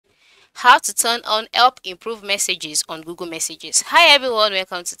how to turn on help improve messages on Google Messages. Hi everyone,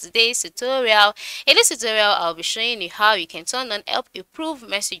 welcome to today's tutorial. In this tutorial, I'll be showing you how you can turn on help improve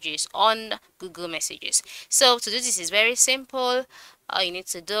messages on Google Messages. So to do this is very simple. All you need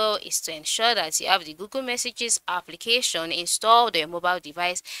to do is to ensure that you have the Google Messages application installed on your mobile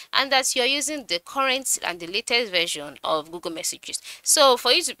device and that you're using the current and the latest version of Google Messages. So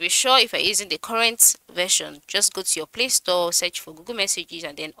for you to be sure if you're using the current version, just go to your Play Store, search for Google Messages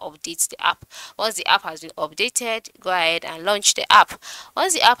and then update the app. Once the app has been updated, go ahead and launch the app.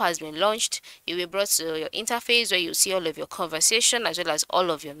 Once the app has been launched, you'll be brought to your interface where you see all of your conversation as well as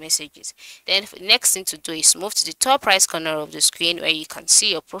all of your messages. Then the next thing to do is move to the top right corner of the screen where you can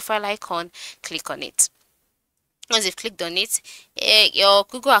see your profile icon. Click on it. Once you've clicked on it, your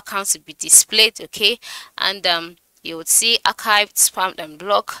Google account will be displayed, okay, and you would see archived, spammed and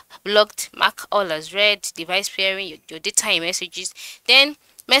blocked, mark all as read, device pairing, your data and messages. Then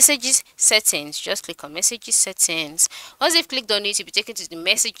messages settings, just click on messages settings. Once you've clicked on it, you'll be taken to the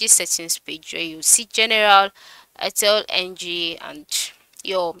messages settings page where you see general, Airtel, NG and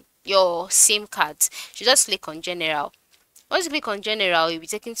your SIM cards. You just click on general. Once you click on general, you'll be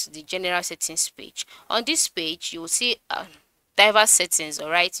taken to the general settings page. On this page, you will see diverse settings. All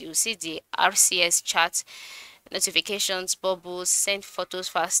right, you will see the RCS chat, notifications, bubbles, send photos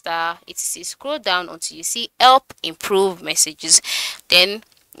faster, etc. Scroll down until you see help improve messages, then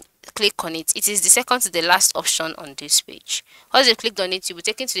click on it. It is the second to the last option on this page. Once you've clicked on it, you'll be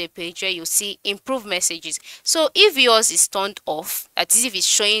taken to the page where you see improve messages. So if yours is turned off, that is if it's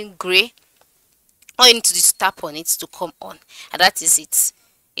showing gray, all you need to do is tap on it to come on, and that is it.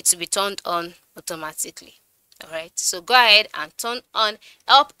 It will be turned on automatically. Alright, so go ahead and turn on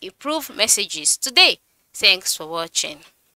help improve messages today. Thanks for watching.